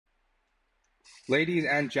Ladies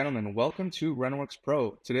and gentlemen, welcome to Reneworks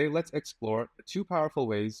Pro. Today, let's explore the two powerful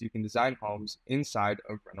ways you can design homes inside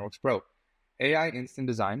of Reneworks Pro. AI Instant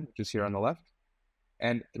Design, which is here on the left,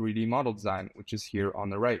 and 3D Model Design, which is here on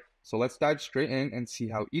the right. So let's dive straight in and see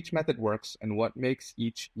how each method works and what makes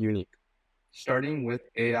each unique. Starting with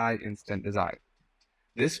AI Instant Design.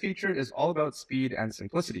 This feature is all about speed and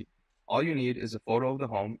simplicity. All you need is a photo of the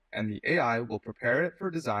home, and the AI will prepare it for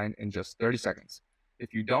design in just 30 seconds.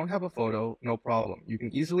 If you don't have a photo, no problem. You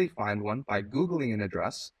can easily find one by Googling an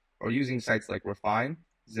address or using sites like Refine,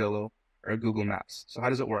 Zillow, or Google Maps. So how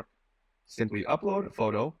does it work? Simply upload a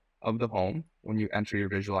photo of the home when you enter your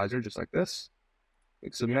visualizer, just like this.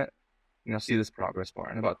 Click Submit, and you'll see this progress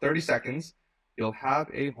bar. In about 30 seconds, you'll have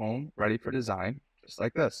a home ready for design, just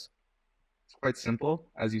like this. It's quite simple.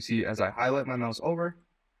 As you see, as I highlight my mouse over,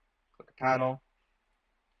 click a panel,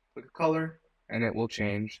 click a color, and it will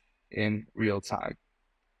change in real time.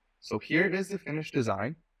 So here is the finished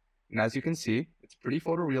design. And as you can see, it's pretty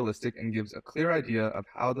photorealistic and gives a clear idea of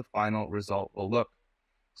how the final result will look.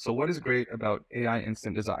 So what is great about AI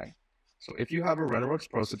Instant Design? So if you have a Reneworks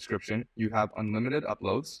Pro subscription, you have unlimited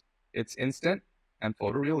uploads. It's instant and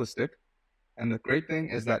photorealistic. And the great thing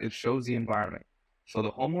is that it shows the environment. So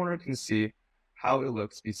the homeowner can see how it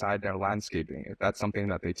looks beside their landscaping, if that's something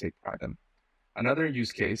that they take pride in. Another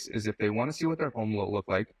use case is if they want to see what their home will look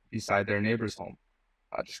like beside their neighbor's home.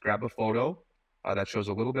 Just grab a photo that shows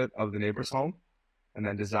a little bit of the neighbor's home and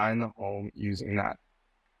then design the home using that.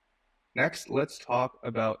 Next, let's talk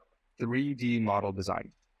about 3D model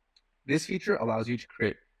design. This feature allows you to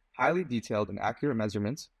create highly detailed and accurate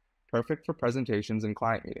measurements, perfect for presentations and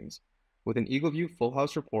client meetings. With an EagleView Full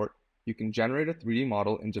House Report, you can generate a 3D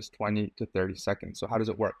model in just 20 to 30 seconds. So how does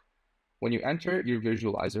it work? When you enter your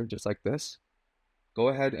visualizer, just like this, go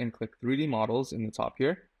ahead and click 3D models in the top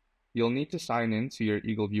here. You'll need to sign in to your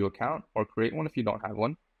EagleView account or create one if you don't have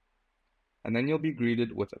one. And then you'll be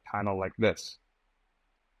greeted with a panel like this.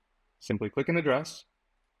 Simply click an address,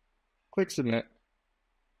 click Submit,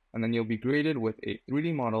 and then you'll be greeted with a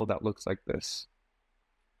 3D model that looks like this.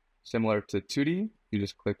 Similar to 2D, you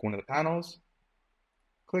just click one of the panels,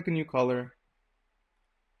 click a new color,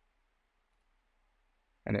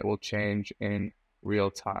 and it will change in real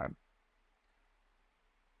time.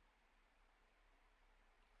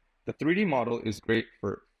 The 3D model is great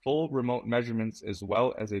for full remote measurements as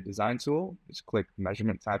well as a design tool. Just click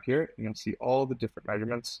Measurement tab here, and you'll see all the different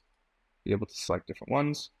measurements. Be able to select different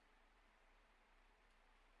ones.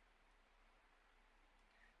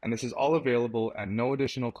 And this is all available at no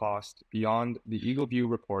additional cost beyond the EagleView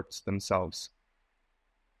reports themselves.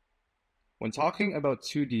 When talking about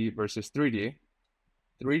 2D versus 3D,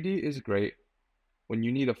 3D is great when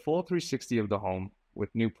you need a full 360 of the home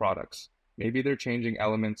with new products. Maybe they're changing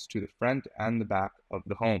elements to the front and the back of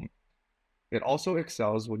the home. It also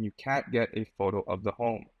excels when you can't get a photo of the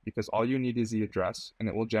home because all you need is the address and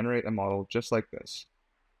it will generate a model just like this.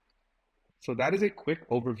 So that is a quick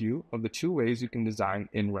overview of the two ways you can design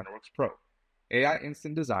in Reneworks Pro. AI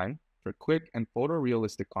Instant Design for quick and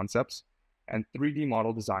photorealistic concepts and 3D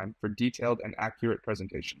model design for detailed and accurate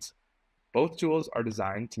presentations. Both tools are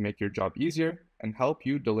designed to make your job easier and help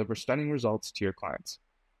you deliver stunning results to your clients.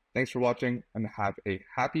 Thanks for watching and have a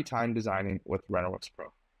happy time designing with Renoworks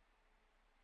Pro.